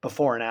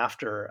before and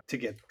after to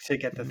get the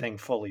Mhm. thing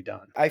fully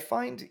done. I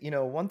find,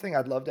 one thing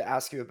I'd love to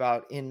ask you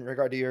about in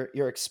regard to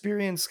your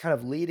experience kind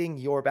of leading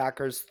your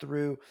backers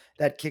through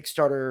that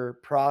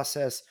Kickstarter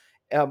process,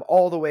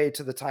 all the way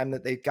to the time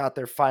that they got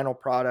their final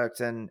product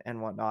and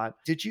whatnot.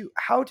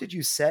 How did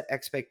you set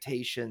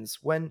expectations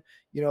when,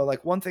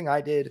 like one thing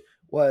I did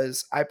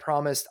was I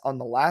promised on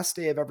the last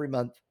day of every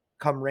month,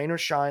 come rain or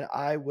shine,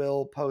 I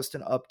will post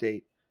an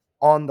update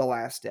on the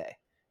last day.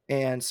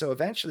 And so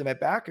eventually my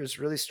backers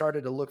really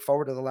started to look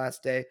forward to the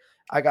last day.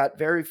 I got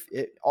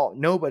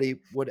nobody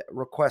would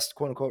request,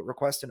 quote unquote,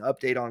 request an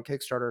update on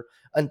Kickstarter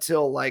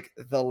until like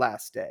the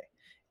last day.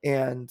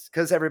 And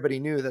because everybody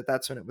knew that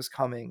that's when it was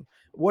coming.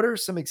 What are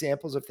some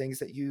examples of things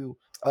that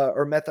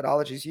or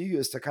methodologies you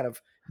use to kind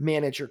of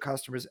manage your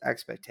customers'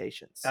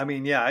 expectations? I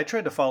mean, yeah, I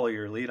tried to follow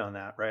your lead on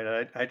that,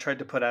 right? I tried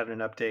to put out an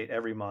update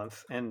every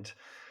month, and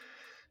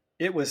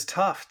it was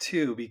tough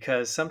too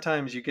because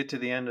sometimes you get to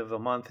the end of a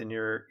month and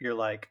you're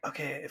like,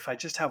 okay, if I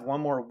just have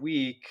one more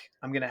week,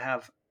 I'm going to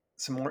have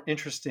some more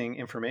interesting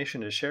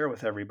information to share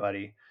with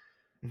everybody.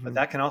 But Mhm.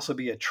 that can also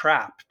be a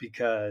trap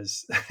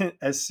because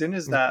as soon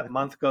as that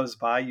month goes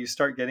by, you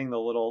start getting the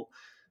little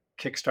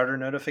Kickstarter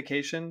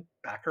notification,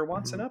 backer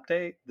wants an Mhm.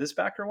 update. This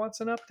backer wants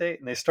an update,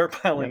 and they start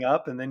Yep. piling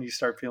up, and then you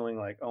start feeling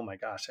like, oh my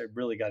gosh, I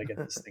really got to get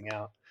this thing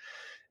out.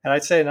 And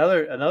I'd say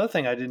another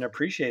thing I didn't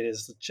appreciate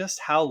is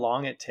just how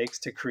long it takes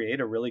to create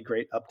a really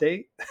great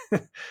update.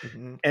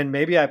 Mhm. And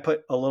maybe I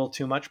put a little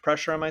too much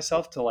pressure on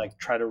myself to like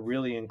try to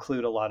really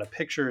include a lot of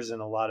pictures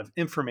and a lot of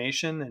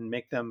information and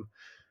make them,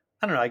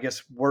 I don't know, I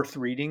guess worth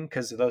reading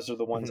because those are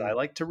the ones I Mhm.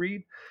 like to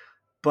read.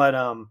 But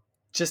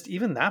just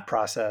even that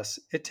process,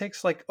 it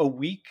takes like a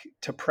week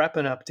to prep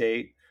an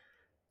update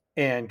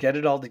and get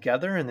it all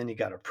together, and then you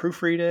got to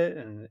proofread it,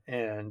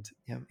 and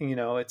Yep.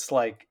 it's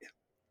like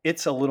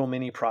it's a little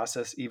mini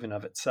process even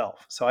of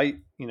itself. So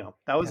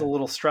that was a Yeah.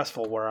 little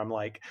stressful where I'm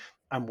like,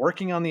 I'm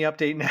working on the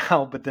update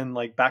now, but then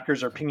like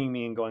backers are pinging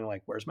me and going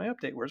like, where's my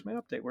update, where's my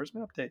update, where's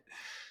my update?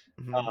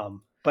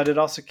 Mhm. But it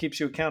also keeps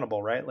you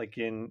accountable, right? Like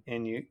and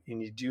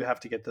you do have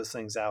to get those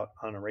things out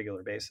on a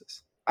regular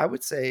basis. I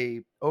would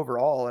say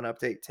overall an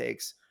update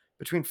takes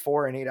between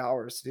 4 and 8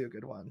 hours to do a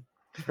good one,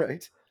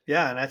 right?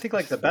 Yeah, and I think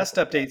like the best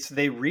updates,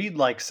 they read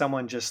like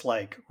someone just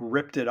like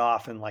ripped it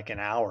off in like an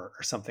hour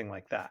or something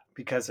like that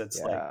because it's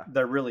like Yeah.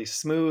 they're really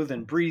smooth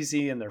and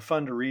breezy and they're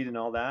fun to read and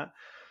all that.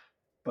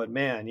 But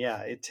man, yeah,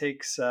 it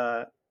takes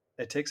a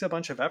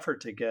bunch of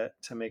effort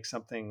to make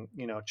something,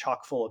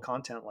 chock full of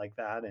content like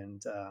that.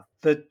 And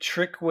the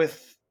trick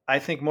with I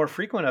think more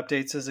frequent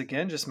updates is,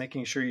 again, just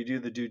making sure you do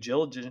the due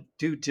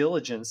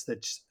diligence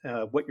that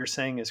what you're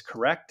saying is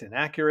correct and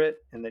accurate,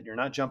 and that you're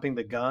not jumping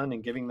the gun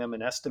and giving them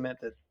an estimate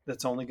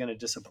that's only going to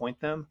disappoint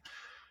them.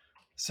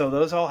 So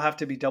those all have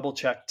to be double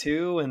checked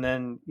too. And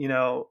then,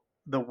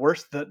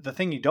 the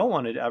thing you don't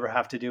want to ever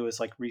have to do is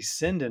like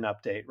rescind an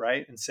update,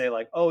 right? And say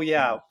like, oh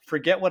yeah,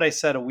 forget what I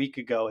said a week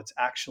ago. It's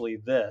actually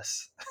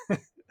this.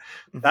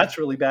 Mhm. That's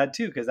really bad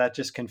too, because that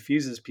just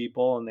confuses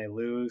people and they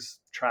lose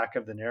track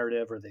of the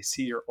narrative, or they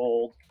see your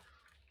old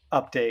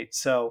update.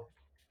 So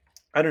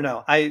I don't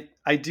know. I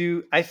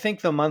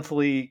think the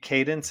monthly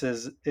cadence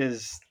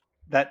is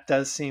that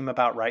does seem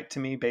about right to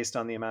me, based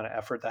on the amount of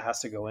effort that has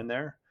to go in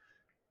there.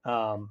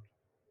 Um,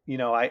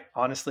 I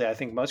honestly, I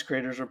think most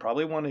creators would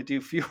probably want to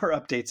do fewer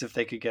updates if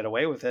they could get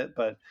away with it.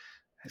 But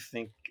I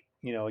think,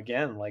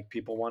 again, like,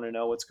 people want to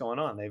know what's going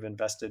on. They've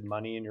invested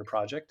money in your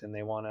project and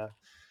they want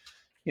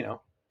to,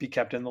 be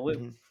kept in the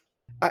loop. Mhm.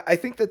 I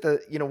think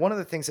that one of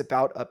the things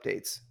about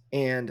updates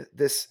and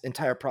this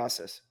entire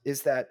process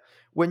is that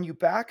when you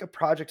back a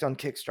project on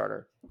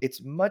Kickstarter,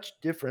 it's much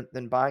different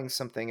than buying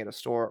something at a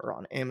store or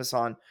on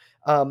Amazon.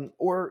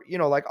 Or,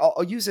 like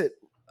I'll use it,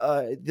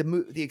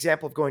 the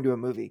example of going to a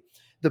movie.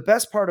 The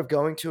best part of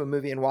going to a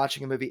movie and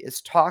watching a movie is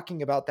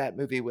talking about that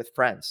movie with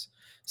friends.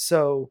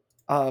 So,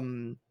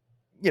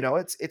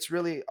 it's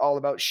really all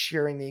about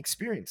sharing the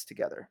experience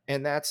together.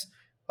 And that's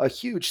a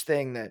huge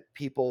thing that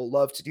people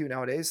love to do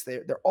nowadays.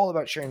 They're all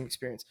about sharing the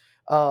experience.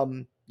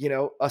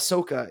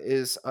 Ahsoka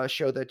is a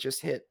show that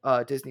just hit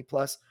Disney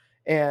Plus,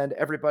 and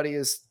everybody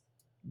is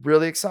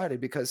really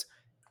excited because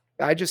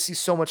I just see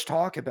so much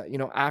talk about,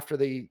 after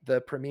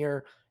the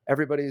premiere,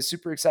 everybody is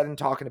super excited and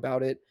talking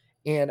about it.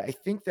 And I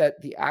think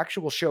that the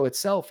actual show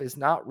itself is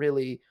not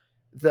really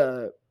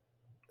the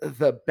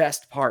the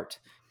best part.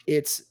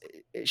 It's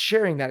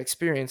sharing that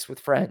experience with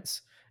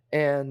friends.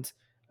 And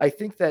I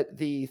think that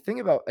the thing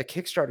about a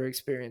Kickstarter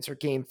experience or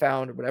game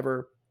found or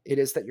whatever it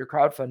is that you're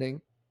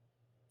crowdfunding,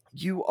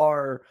 you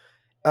are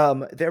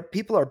there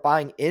people are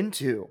buying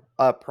into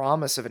a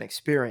promise of an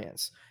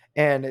experience,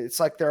 and it's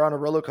like they're on a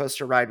roller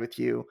coaster ride with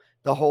you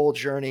the whole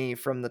journey,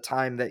 from the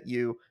time that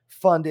you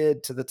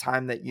funded to the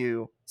time that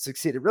you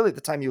succeeded, really the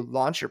time you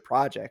launch your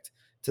project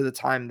to the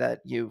time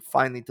that you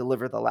finally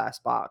deliver the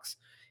last box.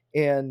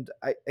 And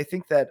I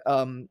think that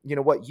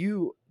what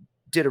you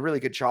did a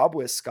really good job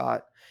with,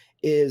 Scott,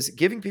 is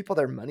giving people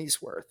their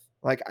money's worth.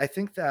 Like, I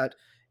think that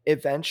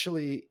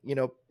eventually,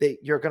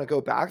 you're going to go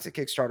back to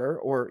Kickstarter,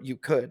 or you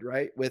could,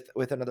 right,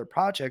 with another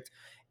project,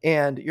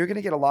 and you're going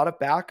to get a lot of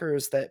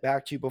backers that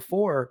backed you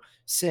before,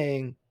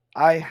 saying,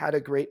 I had a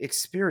great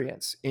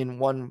experience in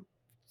one,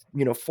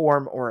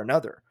 form or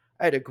another.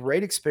 I had a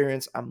great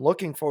experience. I'm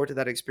looking forward to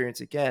that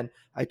experience again.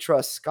 I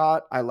trust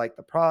Scott. I like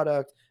the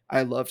product.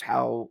 I loved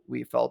how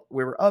we felt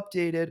we were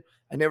updated.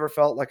 I never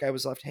felt like I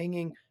was left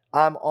hanging.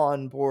 I'm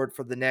on board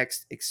for the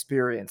next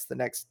experience, the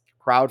next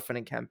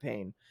crowdfunding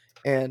campaign.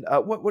 And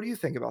what do you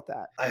think about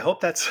that? I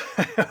hope that's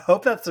I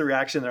hope that's the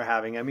reaction they're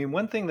having. I mean,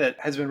 one thing that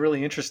has been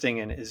really interesting,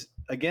 and is,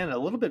 again, a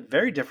little bit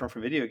very different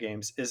from video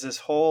games, is this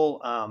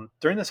whole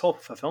during this whole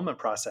fulfillment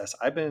process,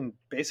 I've been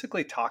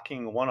basically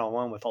talking one on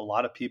one with a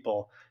lot of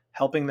people,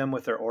 helping them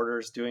with their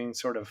orders, doing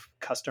sort of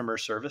customer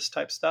service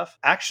type stuff.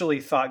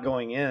 Actually thought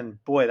going in,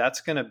 boy, that's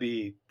gonna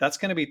be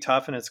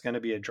tough, and it's gonna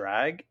be a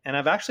drag. And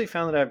I've actually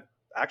found that I've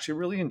actually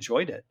really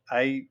enjoyed it.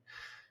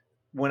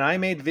 When I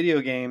made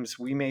video games,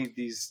 we made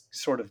these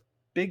sort of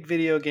big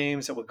video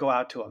games that would go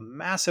out to a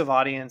massive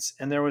audience,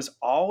 and there was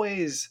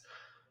always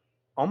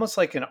almost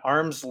like an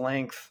arm's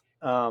length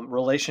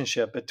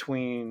relationship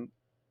between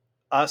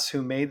us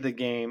who made the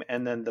game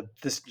and then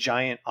this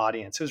giant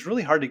audience. It was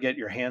really hard to get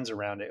your hands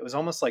around it. It was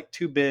almost like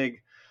too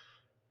big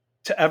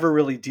to ever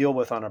really deal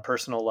with on a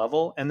personal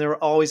level, and there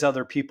were always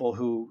other people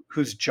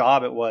whose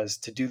job it was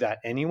to do that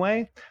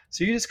anyway.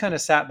 So you just kind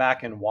of sat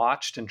back and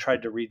watched and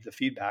tried to read the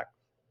feedback.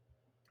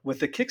 With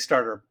the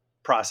Kickstarter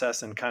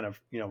process and kind of,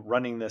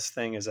 running this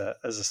thing as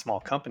a small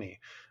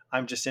company,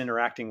 I'm just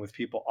interacting with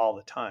people all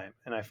the time,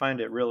 and I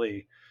find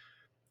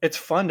it's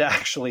fun to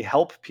actually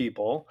help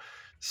people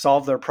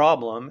solve their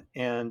problem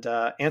and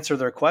answer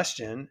their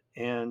question,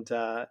 and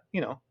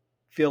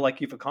feel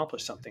like you've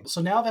accomplished something.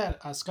 So now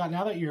that Scott,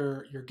 now that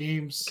your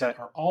games Okay.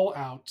 are all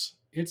out,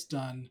 it's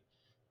done.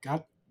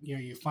 Got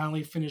you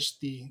finally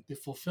finished the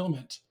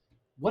fulfillment.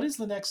 What is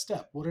the next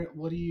step? What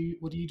are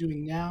you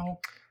doing now?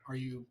 Are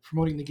you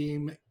promoting the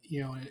game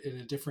in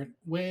a different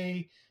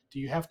way? Do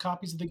you have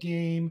copies of the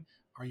game?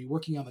 Are you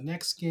working on the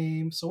next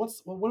game? So what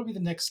would be the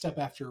next step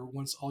after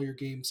once all your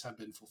games have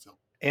been fulfilled?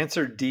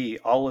 Answer D,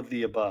 all of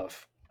the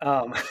above.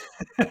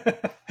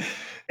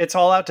 It's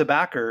all out to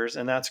backers,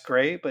 and that's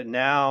great. But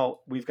now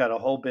we've got a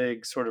whole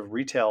big sort of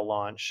retail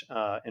launch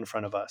in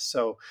front of us.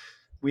 So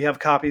we have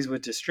copies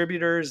with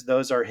distributors.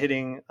 Those are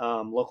hitting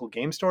local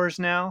game stores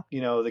now.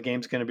 The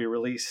game's going to be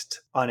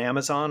released on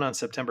Amazon on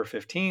September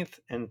 15th.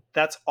 And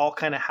that's all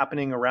kind of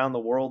happening around the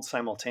world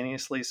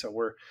simultaneously. So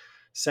we're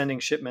sending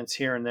shipments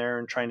here and there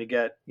and trying to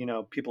get,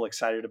 people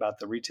excited about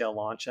the retail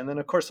launch. And then,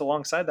 of course,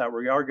 alongside that,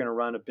 we are going to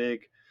run a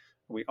big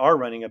we are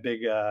running a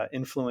big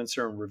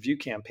influencer and review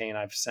campaign.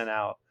 I've sent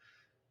out,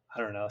 I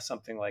don't know,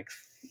 something like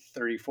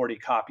 30, 40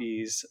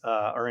 copies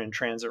are in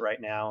transit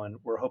right now. And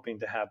we're hoping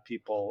to have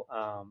people,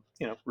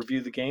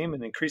 review the game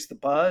and increase the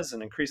buzz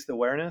and increase the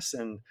awareness,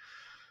 and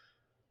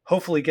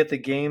hopefully get the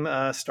game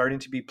starting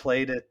to be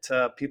played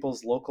at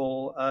people's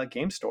local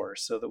game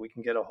stores, so that we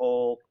can get a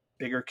whole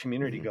bigger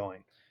community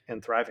going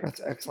and thriving.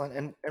 That's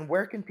excellent. And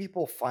where can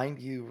people find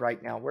you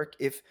right now? Where,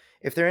 if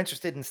they're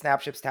interested in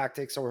Snapship's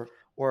tactics, or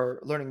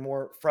learning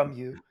more from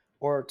you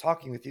or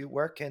talking with you,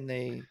 where can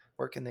they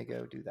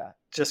go do that?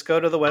 Just go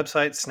to the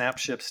website,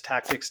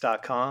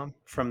 snapshipstactics.com.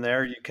 From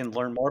there, you can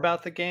learn more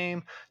about the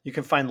game. You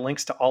can find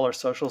links to all our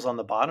socials on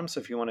the bottom. So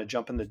if you want to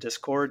jump into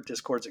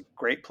Discord's a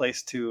great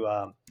place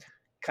to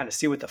kind of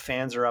see what the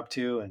fans are up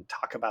to and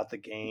talk about the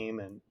game,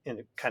 and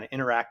kind of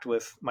interact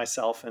with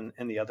myself and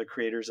the other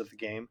creators of the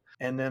game.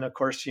 And then, of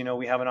course,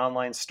 we have an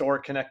online store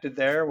connected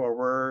there where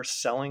we're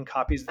selling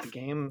copies of the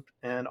game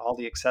and all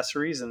the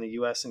accessories in the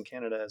US and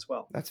Canada as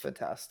well. That's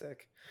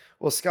fantastic.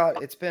 Well,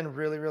 Scott, it's been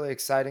really, really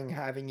exciting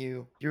having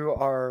you. You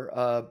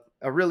are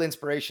a real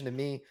inspiration to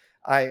me.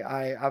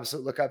 I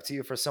absolutely look up to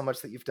you for so much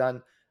that you've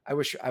done. I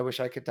wish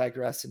I could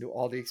digress into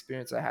all the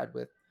experience I had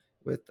with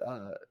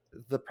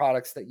the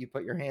products that you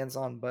put your hands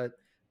on, but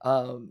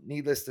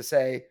needless to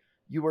say,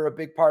 you were a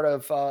big part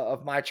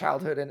of my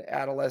childhood and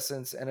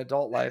adolescence and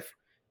adult life,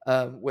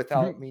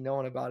 without me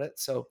knowing about it.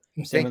 So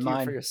Same thank with you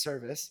mine. for your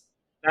service.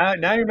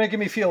 Now you're making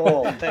me feel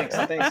old. Thanks,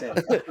 Andy.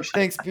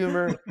 Thanks,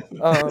 Boomer.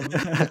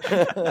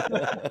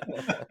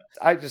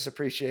 I just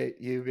appreciate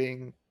you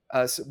being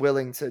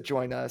willing to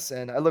join us,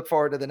 and I look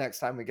forward to the next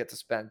time we get to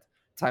spend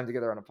time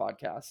together on a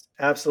podcast.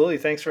 Absolutely.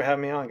 Thanks for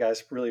having me on,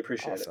 guys. Really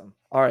appreciate it. Awesome.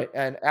 All right.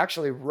 And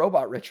actually,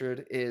 Robot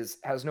Richard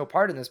has no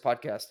part in this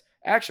podcast.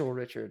 Actual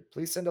Richard,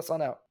 please send us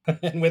on out.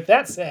 And with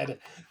that said,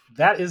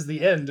 that is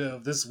the end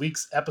of this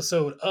week's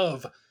episode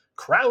of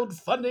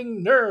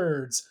Crowdfunding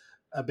Nerds.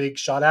 A big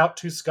shout out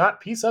to Scott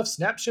Peace of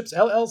Snapships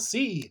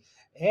LLC.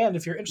 And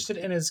if you're interested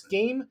in his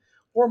game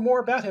or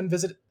more about him,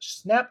 visit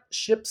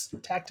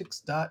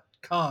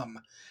snapshipstactics.com.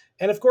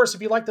 And of course,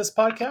 if you like this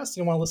podcast and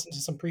you want to listen to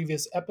some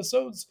previous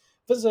episodes,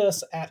 visit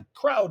us at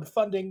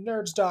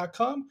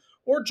crowdfundingnerds.com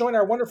or join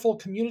our wonderful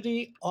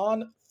community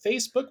on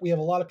Facebook. We have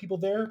a lot of people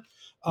there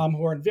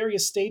who are in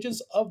various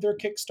stages of their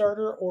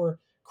Kickstarter or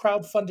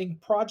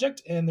crowdfunding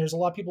project, and there's a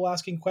lot of people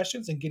asking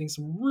questions and getting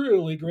some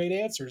really great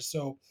answers.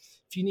 So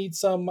if you need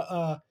some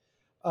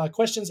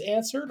questions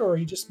answered, or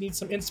you just need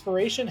some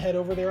inspiration, head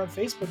over there on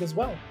Facebook as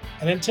well.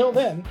 And until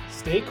then,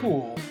 stay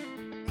cool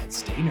and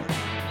stay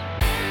nerdy.